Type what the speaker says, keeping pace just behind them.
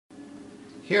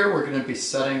Here we're going to be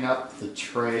setting up the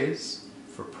trays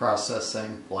for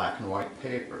processing black and white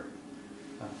paper.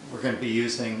 We're going to be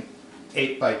using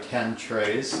 8 by 10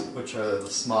 trays, which are the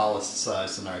smallest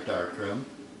size in our darkroom.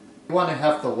 You want to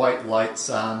have the white lights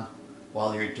on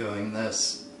while you're doing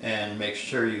this, and make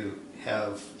sure you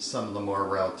have some of the more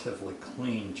relatively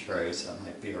clean trays that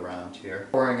might be around here.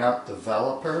 Pouring out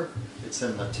developer, it's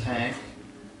in the tank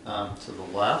to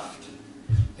the left.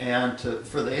 And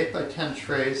for the 8 by 10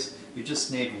 trays, you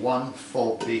just need one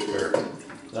full beaker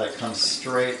that comes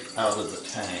straight out of the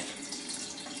tank.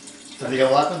 For the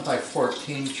 11 by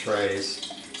 14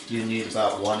 trays, you need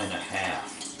about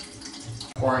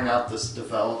 1.5. Pouring out this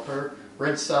developer,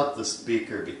 rinse out this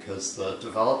beaker because the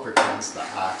developer tends to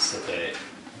oxidate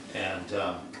and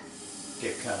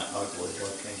get kind of ugly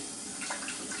looking.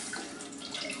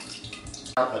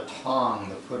 A tong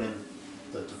to put in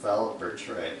the developer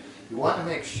tray. You want to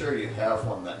make sure you have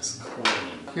one that's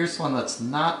clean. Here's one that's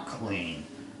not clean.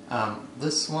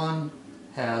 This one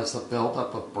has a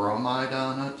buildup of bromide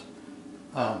on it,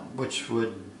 which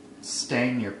would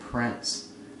stain your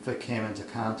prints if it came into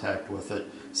contact with it.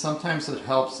 Sometimes it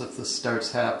helps if this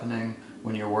starts happening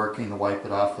when you're working to wipe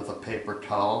it off with a paper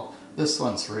towel. This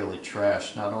one's really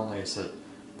trash. Not only is it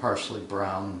partially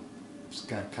brown, it's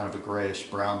got kind of a grayish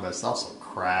brown, but it's also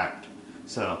cracked.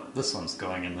 So this one's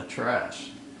going in the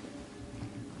trash.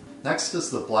 Next is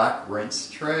the black rinse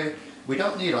tray. We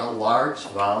don't need a large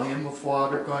volume of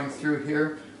water going through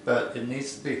here, but it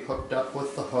needs to be hooked up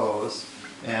with the hose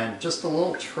and just a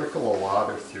little trickle of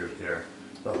water through here.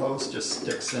 The hose just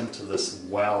sticks into this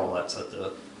well that's at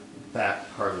the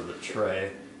back part of the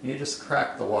tray. You just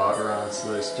crack the water on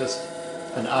so there's just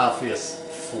an obvious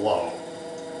flow.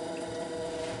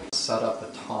 Set up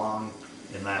a tong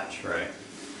in that tray.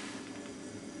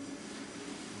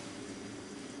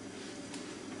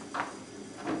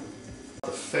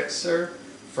 The fixer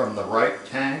from the right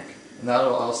tank, and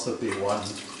that'll also be 1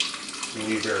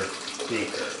 liter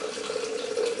beaker.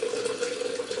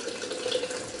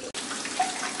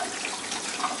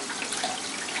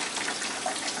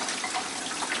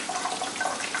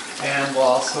 And we'll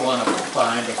also want to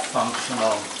find a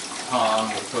functional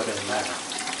tong to put in there.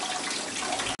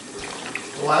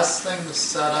 The last thing to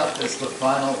set up is the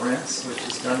final rinse, which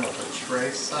is done with a tray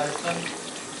siphon.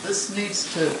 This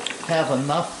needs to have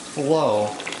enough flow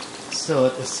so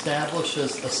it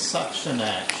establishes a suction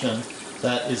action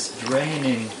that is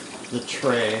draining the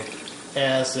tray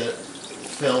as it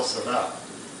fills it up.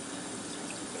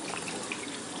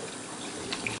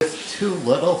 With too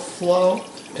little flow,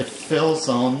 it fills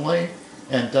only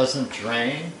and doesn't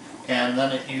drain, and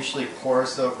then it usually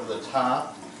pours over the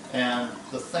top. And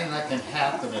the thing that can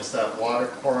happen is that water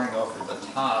pouring over the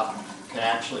top can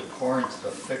actually pour into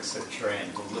the fixer tray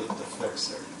and dilute the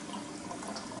fixer.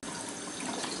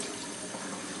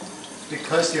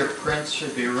 Because your prints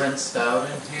should be rinsed out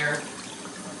in here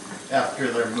after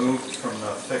they're moved from the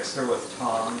fixer with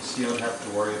tongs, you don't have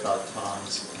to worry about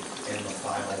tongs in the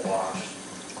final wash.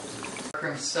 The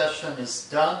darkroom session is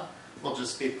done. We'll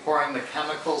just be pouring the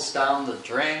chemicals down the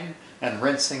drain and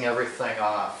rinsing everything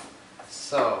off.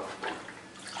 So,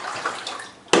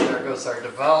 there goes our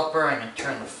developer. I'm going to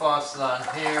turn the faucet on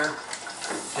here.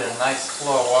 Get a nice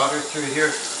flow of water through here.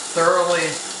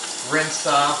 Thoroughly rinse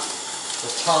off the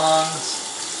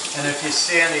tongs. And if you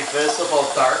see any visible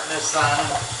darkness on them,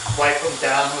 wipe them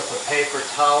down with a paper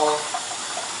towel.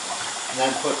 And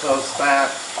then put those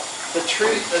back. The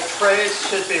trays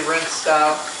should be rinsed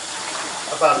out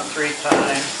about 3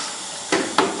 times.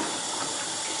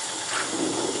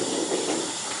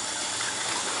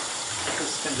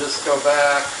 This can just go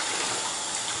back.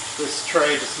 This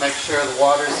tray, just make sure the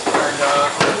water's turned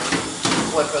off.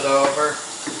 Flip it over.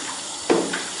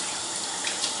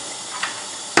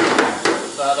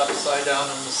 Put that upside down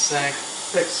in the sink.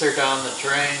 Fixer down the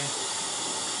drain.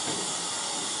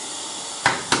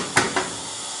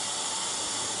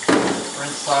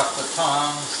 Rinse off the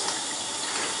tongs.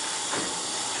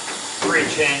 3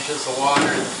 changes of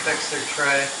water in the fixer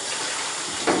tray.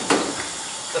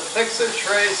 The fixer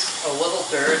tray's a little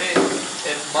dirty.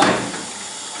 It might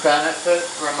benefit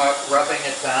from rubbing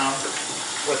it down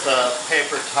with a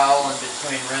paper towel in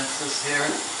between rinses here.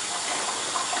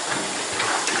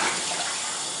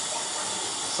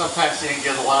 Sometimes you can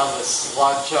get a lot of the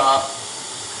sludge off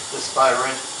just by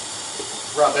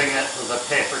rubbing it with a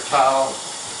paper towel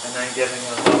and then giving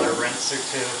it another rinse or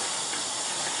 2.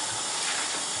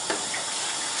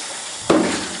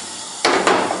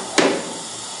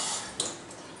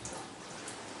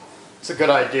 It's a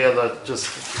good idea to just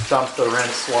dump the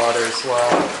rinse water as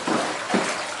well.